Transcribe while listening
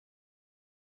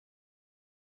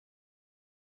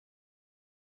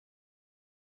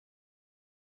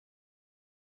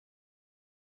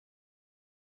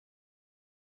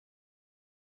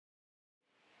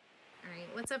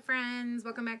What's up, friends?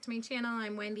 Welcome back to my channel.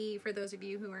 I'm Wendy, for those of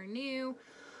you who are new.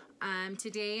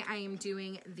 Today I am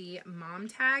doing the mom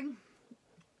tag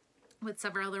with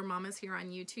several other mamas here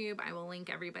on YouTube. I will link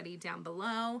everybody down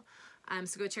below.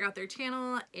 So go check out their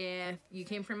channel. If you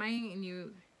came from my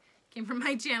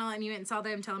channel and you didn't saw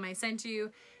them, tell them I sent you.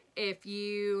 If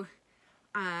you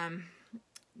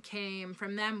came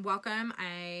from them, welcome.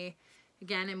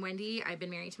 Again, I'm Wendy. I've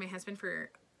been married to my husband for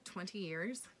 20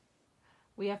 years.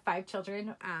 We have 5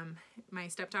 children. My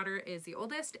stepdaughter is the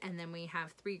oldest, and then we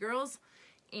have 3 girls,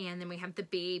 and then we have the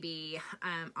baby.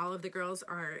 All of the girls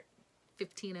are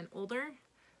 15 and older.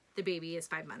 The baby is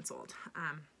 5 months old.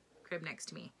 Crib next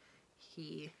to me.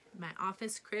 My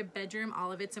office, crib, bedroom,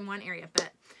 all of it's in one area.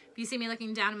 But if you see me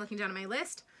looking down, I'm looking down at my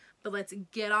list. But let's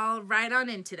get all right on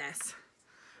into this.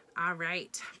 All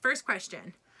right, first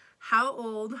question. How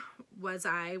old was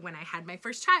I when I had my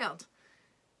first child?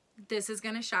 This is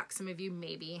going to shock some of you,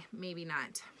 maybe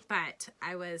not. But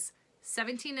I was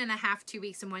 17 and a half, 2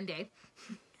 weeks and 1 day,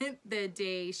 the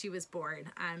day she was born.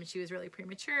 She was really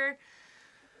premature.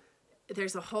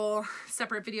 There's a whole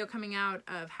separate video coming out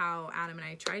of how Adam and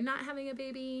I tried not having a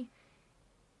baby,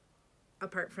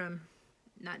 apart from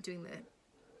not doing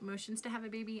the motions to have a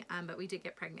baby, but we did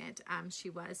get pregnant. She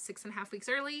was 6.5 weeks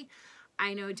early.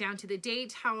 I know down to the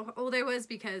date how old I was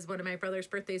because one of my brother's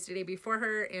birthdays the day before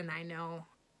her, and I know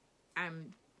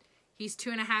he's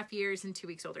 2.5 years and 2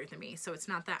 weeks older than me, so it's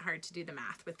not that hard to do the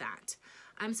math with that.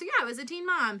 So yeah, I was a teen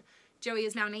mom. Joey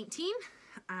is now 19.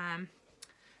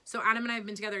 So Adam and I have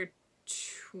been together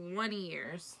 20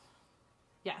 years.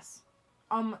 Yes.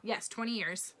 Yes, 20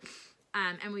 years.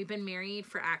 And we've been married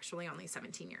for actually only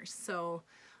 17 years. So,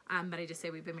 but I just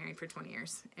say we've been married for 20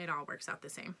 years. It all works out the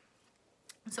same.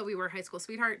 So we were high school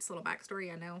sweethearts. Little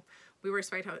backstory, I know. We were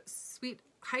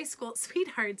high school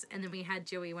sweethearts, and then we had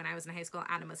Joey when I was in high school.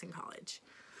 Adam was in college.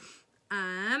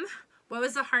 What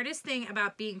was the hardest thing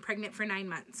about being pregnant for 9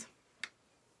 months?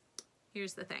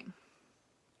 Here's the thing.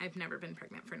 I've never been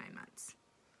pregnant for 9 months.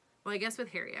 Well, I guess with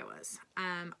Harry I was.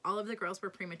 All of the girls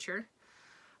were premature.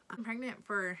 I'm pregnant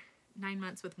for 9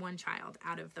 months with 1 child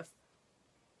out of the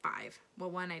 5.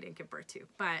 Well, 1 I didn't give birth to,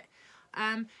 but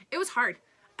it was hard.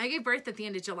 I gave birth at the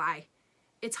end of July.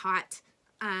 It's hot.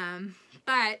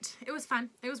 But it was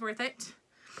fun. It was worth it.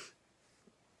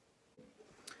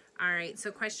 All right,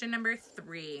 so question number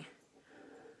 3.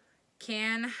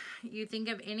 Can you think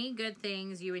of any good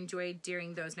things you enjoyed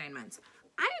during those 9 months?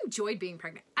 I enjoyed being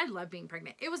pregnant. I love being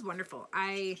pregnant. It was wonderful.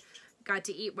 I got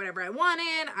to eat whatever I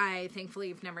wanted. I thankfully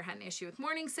have never had an issue with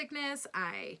morning sickness.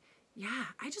 I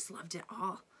just loved it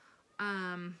all.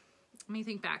 Let me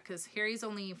think back, because Harry's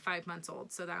only 5 months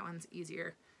old, so that one's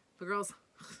easier. The girls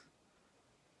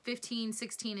 15,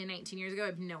 16, and 19 years ago, I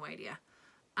have no idea.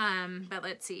 But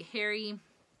let's see. Harry,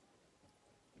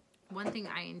 one thing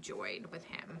I enjoyed with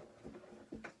him.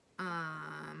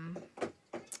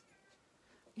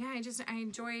 Yeah, I just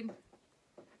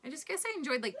guess I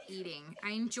enjoyed like eating. I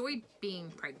enjoyed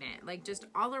being pregnant, like just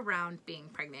all around being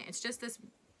pregnant. It's just this,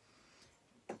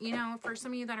 you know, for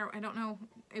some of you that are, I don't know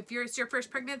if it's your first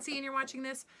pregnancy and you're watching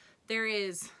this, there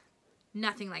is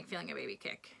nothing like feeling a baby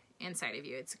kick inside of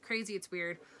you. It's crazy. It's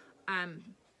weird.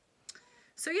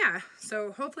 So yeah,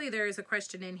 so hopefully there is a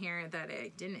question in here that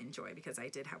I didn't enjoy, because I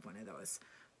did have one of those.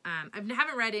 I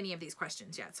haven't read any of these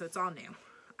questions yet, so it's all new.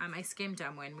 I skimmed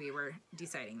them when we were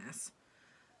deciding this.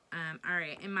 All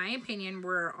right, in my opinion,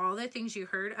 were all the things you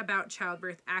heard about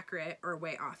childbirth accurate or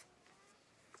way off?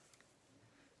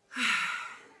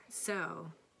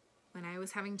 So, when I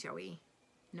was having Joey,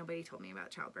 nobody told me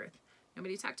about childbirth.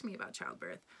 Nobody talked to me about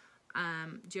childbirth.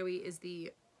 Joey is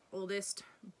the oldest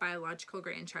biological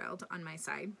grandchild on my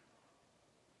side.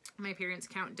 My parents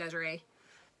count Desiree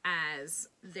as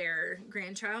their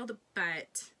grandchild,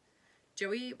 but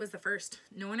Joey was the first.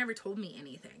 No one ever told me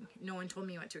anything. No one told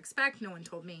me what to expect. No one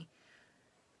told me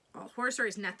all horror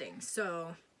stories, nothing.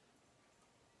 So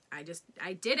I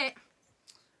did it.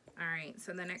 All right,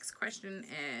 so the next question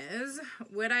is,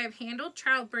 would I have handled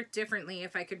childbirth differently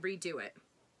if I could redo it?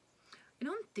 I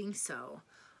don't think so.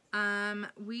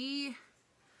 We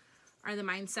are the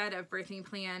mindset of birthing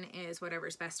plan is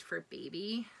whatever's best for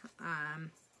baby.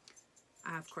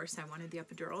 Of course, I wanted the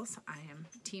epidurals. I am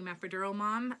team epidural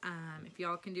mom. If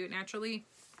y'all can do it naturally,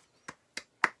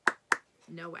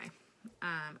 no way.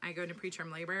 I go into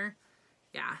preterm labor.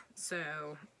 Yeah,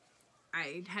 so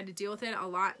I had to deal with it a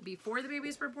lot before the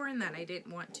babies were born, that I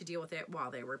didn't want to deal with it while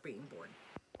they were being born.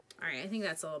 All right, I think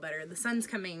that's a little better. The sun's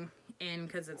coming in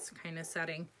because it's kind of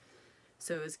setting,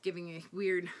 so it's giving a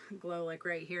weird glow like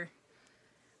right here.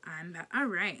 All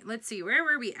right, let's see, where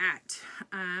were we at?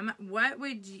 What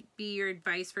would be your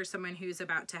advice for someone who's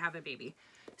about to have a baby?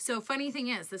 So funny thing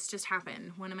is, this just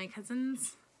happened. One of my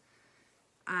cousins,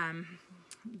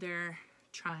 they're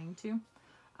trying to,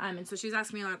 and so she's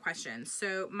asking me a lot of questions.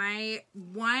 So my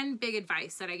one big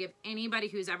advice that I give anybody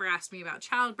who's ever asked me about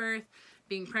childbirth,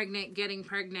 being pregnant, getting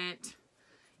pregnant,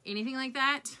 anything like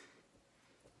that,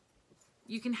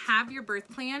 you can have your birth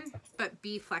plan, but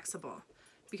be flexible.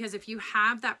 Because if you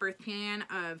have that birth plan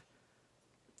of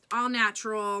all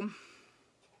natural,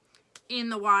 in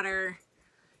the water,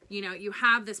 you know, you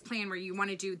have this plan where you want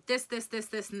to do this, this, this,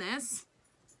 this, and this,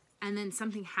 and then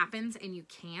something happens and you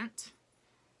can't,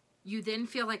 you then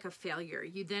feel like a failure.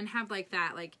 You then have like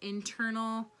that, like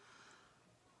internal,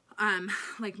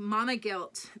 like mama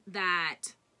guilt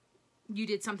that you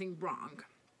did something wrong,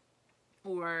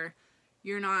 or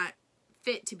you're not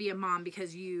fit to be a mom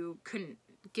because you couldn't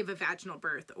give a vaginal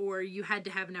birth, or you had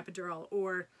to have an epidural,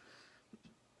 or,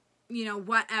 you know,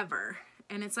 whatever.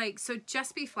 And it's like, so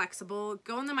just be flexible.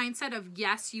 Go in the mindset of,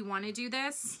 yes, you want to do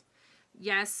this.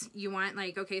 Yes, you want,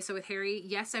 like, okay, so with Harry,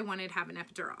 yes, I wanted to have an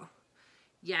epidural.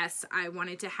 Yes, I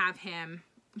wanted to have him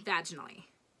vaginally.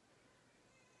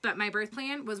 But my birth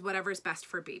plan was whatever's best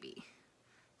for baby.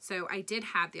 So I did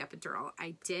have the epidural.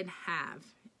 I did have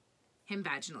him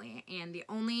vaginally. And the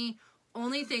only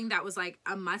thing that was like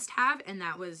a must-have, and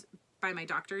that was by my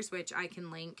doctors, which I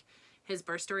can link his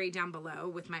birth story down below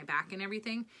with my back and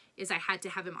everything, is I had to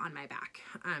have him on my back.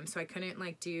 So I couldn't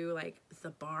like do like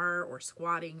the bar or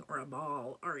squatting or a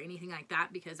ball or anything like that,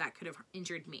 because that could have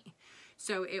injured me.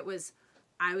 So it was,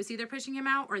 I was either pushing him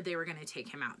out or they were going to take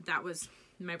him out. That was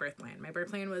my birth plan. My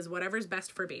birth plan was whatever's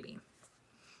best for baby.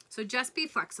 So just be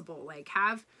flexible, like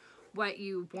have what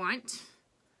you want,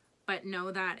 but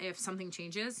know that if something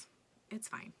changes, it's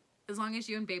fine. As long as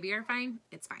you and baby are fine,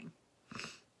 it's fine.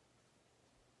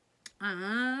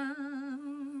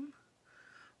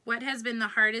 What has been the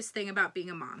hardest thing about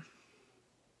being a mom?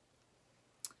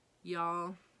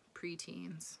 Y'all,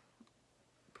 preteens.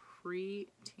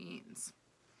 Preteens.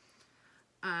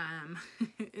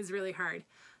 Is really hard.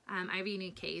 I have a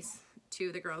unique case. Two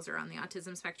of the girls are on the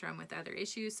autism spectrum with other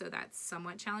issues, so that's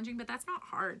somewhat challenging, but that's not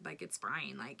hard. Like, it's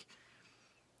fine. Like,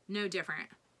 no different.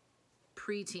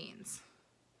 Preteens.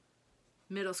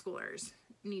 Middle schoolers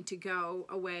need to go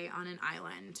away on an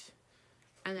island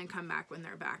and then come back when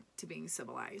they're back to being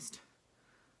civilized.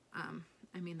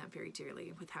 I mean that very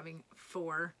dearly with having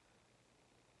 4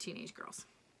 teenage girls.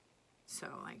 So,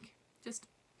 like, just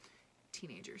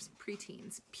teenagers,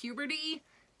 preteens. Puberty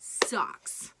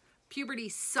sucks. Puberty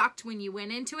sucked when you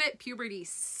went into it. Puberty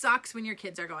sucks when your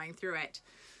kids are going through it.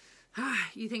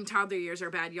 You think toddler years are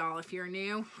bad, y'all, if you're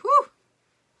new. Whew.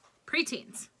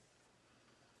 Preteens.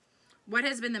 What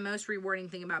has been the most rewarding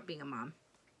thing about being a mom?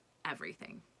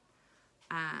 Everything.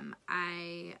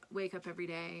 I wake up every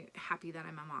day happy that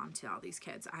I'm a mom to all these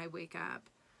kids. I wake up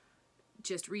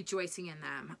just rejoicing in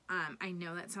them. I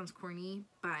know that sounds corny,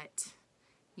 but,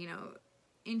 you know,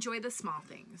 enjoy the small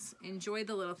things. Enjoy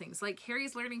the little things. Like,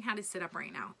 Harry's learning how to sit up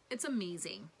right now. It's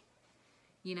amazing.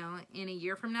 You know, in a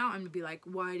year from now, I'm going to be like,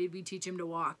 why did we teach him to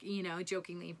walk? You know,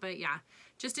 jokingly. But yeah,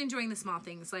 just enjoying the small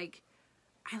things. Like,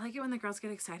 I like it when the girls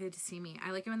get excited to see me.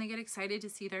 I like it when they get excited to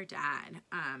see their dad.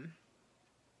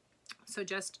 So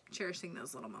just cherishing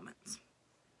those little moments.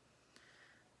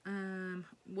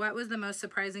 What was the most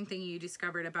surprising thing you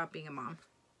discovered about being a mom?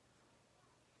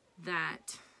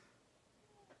 That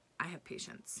I have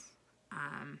patience.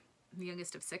 I'm the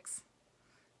youngest of 6.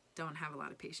 Don't have a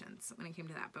lot of patience when it came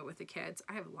to that. But with the kids,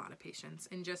 I have a lot of patience.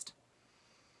 And just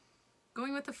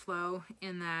going with the flow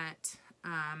in that,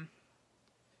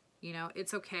 you know,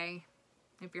 it's okay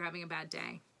if you're having a bad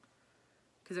day.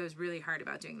 Because I was really hard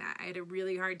about doing that. I had a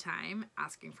really hard time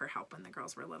asking for help when the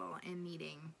girls were little and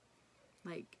needing,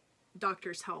 like,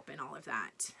 doctor's help and all of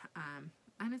that.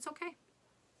 And it's okay.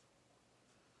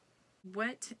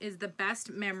 What is the best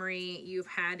memory you've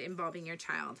had involving your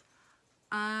child?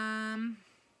 One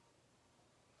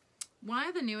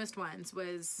of the newest ones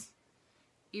was,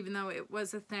 even though it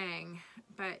was a thing,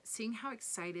 but seeing how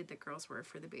excited the girls were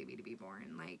for the baby to be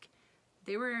born. Like,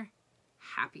 they were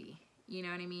happy. You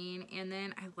know what I mean? And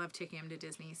then I love taking them to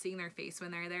Disney. Seeing their face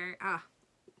when they're there,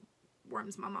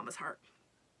 warms my mama's heart.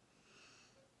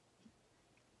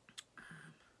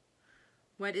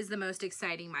 What is the most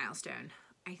exciting milestone?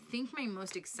 I think my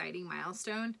most exciting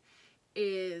milestone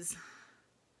is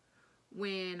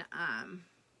when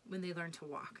they learn to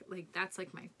walk. Like, that's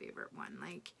like my favorite one.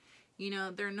 Like, you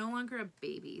know, they're no longer a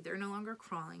baby. They're no longer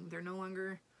crawling. They're no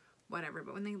longer whatever.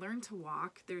 But when they learn to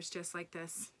walk, there's just like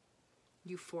this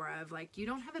euphoria of, like, you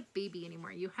don't have a baby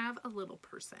anymore. You have a little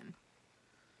person.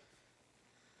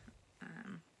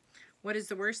 What is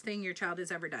the worst thing your child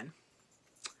has ever done?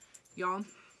 Y'all,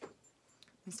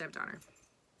 my stepdaughter,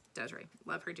 Desiree.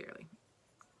 Love her dearly.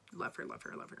 Love her, love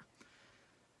her, love her.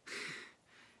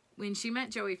 When she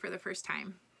met Joey for the first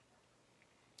time,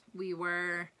 we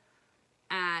were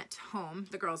at home.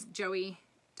 The girls, Joey,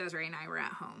 Desiree, and I were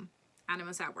at home. Adam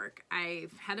was at work. I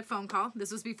had a phone call.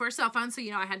 This was before cell phones, so,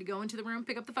 you know, I had to go into the room,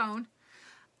 pick up the phone.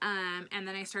 And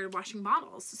then I started washing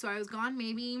bottles. So I was gone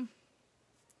maybe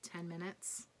 10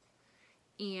 minutes.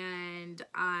 And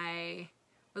I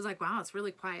was like, wow, it's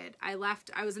really quiet. I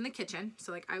left. I was in the kitchen.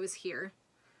 So, like, I was here.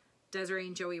 Desiree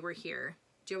and Joey were here.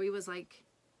 Joey was, like,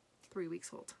 3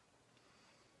 weeks old.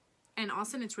 And all of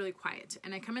a sudden, it's really quiet.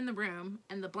 And I come in the room,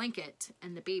 and the blanket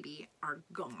and the baby are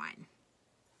gone.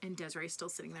 And Desiree's still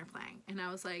sitting there playing. And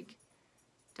I was like,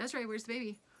 Desiree, where's the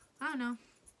baby? I don't know. I'm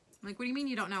like, what do you mean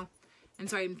you don't know? And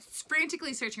so I'm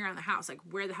frantically searching around the house, like,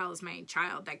 where the hell is my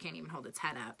child that can't even hold its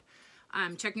head up?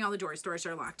 Checking all the doors. Doors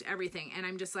are locked, everything. And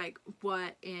I'm just like,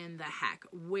 what in the heck?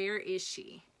 Where is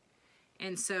she?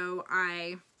 And so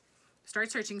I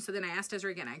start searching. So then I asked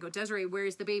Desiree again. I go, Desiree, where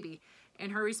is the baby?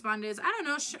 And her response is, I don't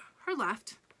know, her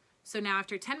left. So now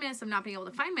after 10 minutes of not being able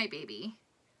to find my baby,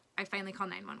 I finally call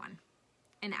 911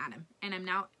 and Adam. And I'm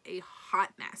now a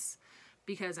hot mess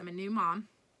because I'm a new mom.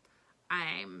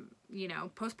 I'm, you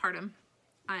know, postpartum.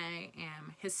 I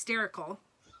am hysterical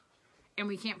and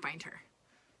we can't find her.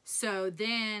 So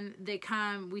then they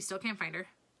come, we still can't find her.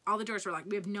 All the doors were locked.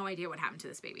 We have no idea what happened to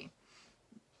this baby.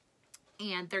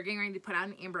 And they're getting ready to put out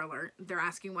an Amber Alert. They're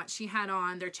asking what she had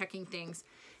on. They're checking things.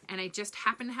 And I just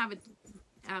happened to have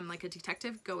like a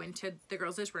detective go into the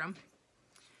girls' room.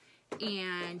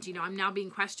 And, you know, I'm now being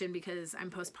questioned because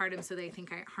I'm postpartum, so they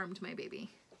think I harmed my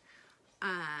baby.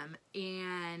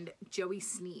 And Joey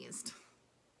sneezed.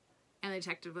 And the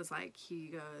detective was like, he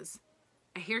goes,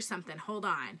 I hear something, hold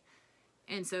on.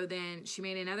 And so then she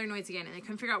made another noise again, and they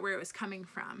couldn't figure out where it was coming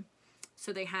from.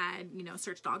 So they had, you know,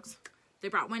 search dogs. They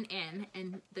brought one in,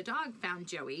 and the dog found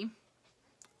Joey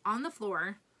on the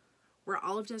floor where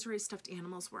all of Desiree's stuffed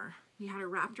animals were. He had her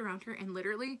wrapped around her, and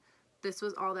literally, this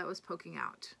was all that was poking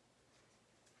out.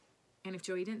 And if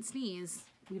Joey didn't sneeze,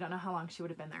 we don't know how long she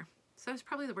would have been there. So that's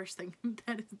probably the worst thing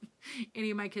that any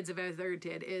of my kids have ever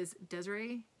did is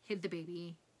Desiree hid the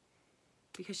baby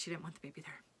because she didn't want the baby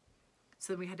there.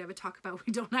 So then we had to have a talk about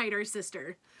we don't hide our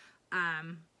sister.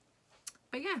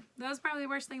 But yeah, that was probably the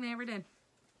worst thing they ever did.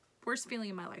 Worst feeling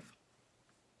in my life.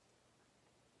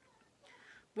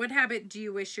 What habit do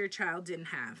you wish your child didn't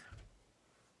have?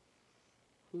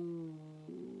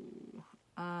 Ooh.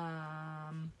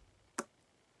 I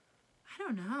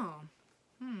don't know.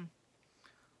 I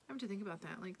have to think about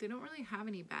that. Like, they don't really have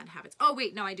any bad habits. Oh,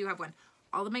 wait, no, I do have one.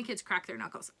 All of my kids crack their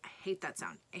knuckles. I hate that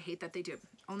sound. I hate that they do.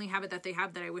 Only habit that they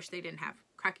have that I wish they didn't have.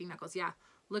 Cracking knuckles. Yeah.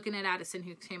 Looking at Addison,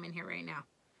 who came in here right now.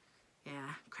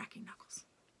 Yeah, cracking knuckles.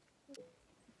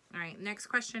 All right, next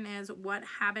question is, what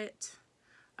habit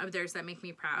of theirs that make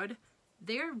me proud?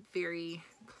 They're very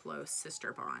close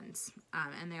sister bonds.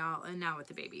 And now with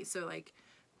the baby. So, like,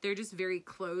 they're just very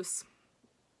close.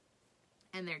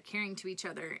 And they're caring to each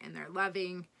other. And they're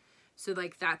loving. So,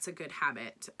 like, that's a good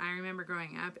habit. I remember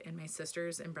growing up, and my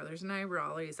sisters and brothers and I were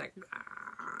always like,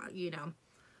 you know.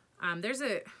 There's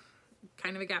a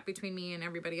kind of a gap between me and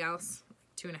everybody else.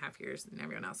 2.5 years. And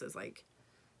everyone else is, like,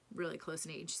 really close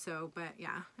in age. So, but,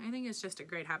 yeah. I think it's just a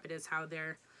great habit is how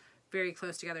they're very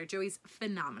close together. Joey's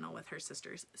phenomenal with her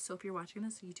sisters. So, if you're watching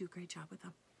this, you do a great job with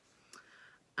them.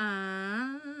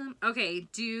 Okay.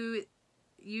 Do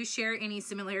you share any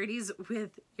similarities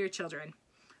with your children?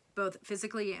 Both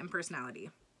physically and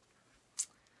personality.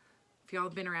 If y'all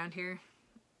have been around here,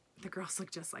 the girls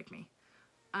look just like me.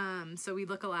 So we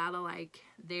look a lot alike.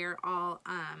 They're all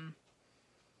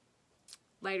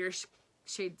lighter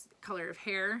shades color of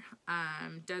hair.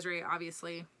 Desiree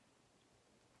obviously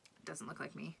doesn't look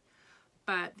like me.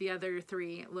 But the other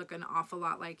three look an awful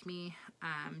lot like me.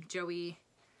 Joey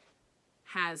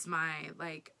has my,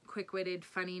 like, quick-witted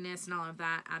funniness and all of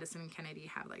that. Addison and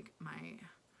Kennedy have, like, my,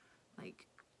 like,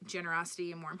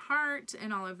 generosity and warm heart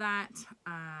and all of that.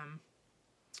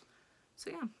 So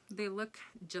yeah, they look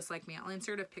just like me. I'll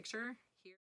insert a picture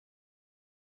here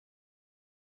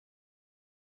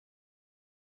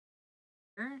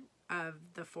of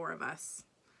the four of us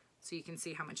so you can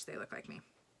see how much they look like me.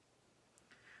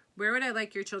 Where would I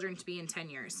like your children to be in 10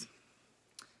 years?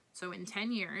 So in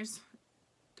 10 years,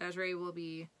 Desiree will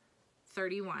be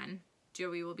 31,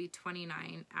 Joey will be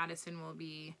 29, Addison will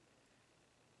be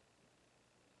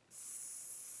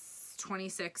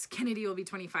 26, Kennedy will be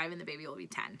 25, and the baby will be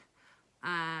 10.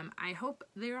 I hope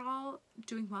they're all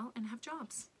doing well and have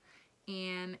jobs.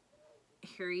 And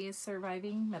Harry is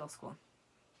surviving middle school.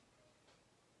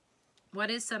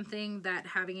 What is something that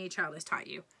having a child has taught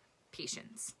you?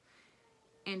 patience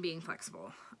and being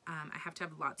flexible. I have to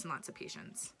have lots and lots of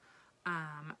patience.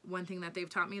 One thing that they've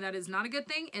taught me that is not a good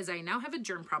thing is I now have a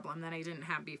germ problem that I didn't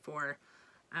have before.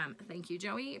 Thank you,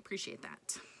 Joey. Appreciate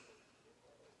that.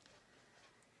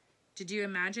 Did you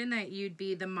imagine that you'd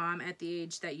be the mom at the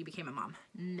age that you became a mom?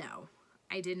 No,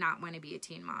 I did not want to be a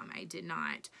teen mom. I did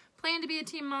not plan to be a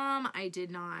teen mom. I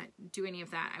did not do any of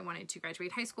that. I wanted to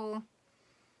graduate high school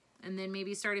and then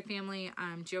maybe start a family.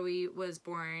 Joey was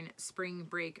born spring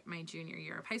break my junior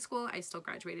year of high school. I still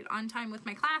graduated on time with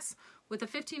my class with a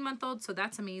 15-month-old, so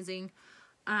that's amazing.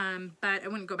 But I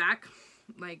wouldn't go back.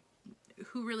 Like,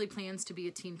 who really plans to be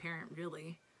a teen parent,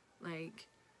 really? Like,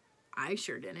 I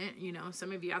sure didn't. You know,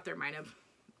 some of you out there might have.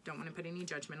 Don't want to put any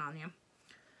judgment on you.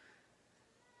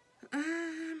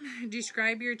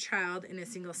 Describe your child in a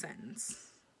single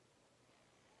sentence.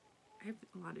 I have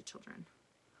a lot of children.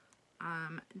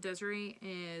 Desiree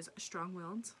is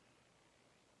strong-willed.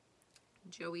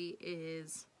 Joey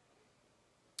is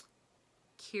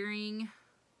caring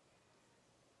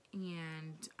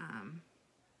and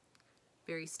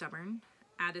very stubborn.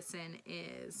 Addison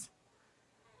is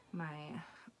my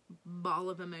ball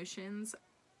of emotions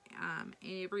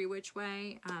in every which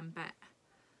way, but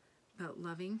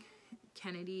loving.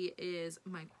 Kennedy is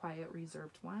my quiet,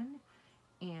 reserved one,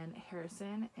 and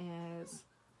Harrison is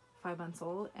 5 months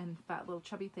old and fat little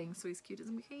chubby thing, so he's cute as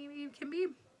he can be.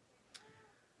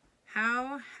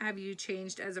 How have you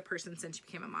changed as a person since you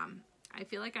became a mom? I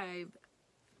feel like I've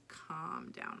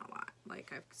calmed down a lot.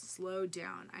 Like, I've slowed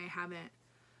down. I haven't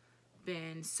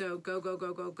been so go, go,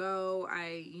 go, go, go.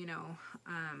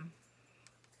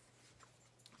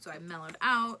 So I've mellowed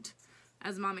out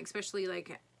as a mom, especially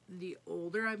like the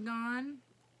older I've gone,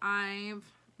 I've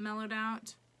mellowed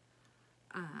out.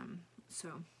 So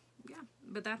yeah,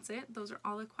 but that's it. Those are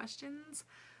all the questions.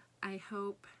 I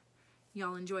hope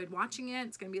y'all enjoyed watching it.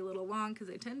 It's going to be a little long because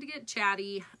I tend to get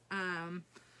chatty.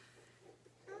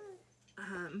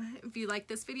 If you like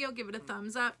this video, give it a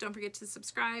thumbs up. Don't forget to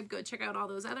subscribe. Go check out all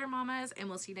those other mamas, and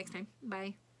we'll see you next time.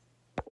 Bye.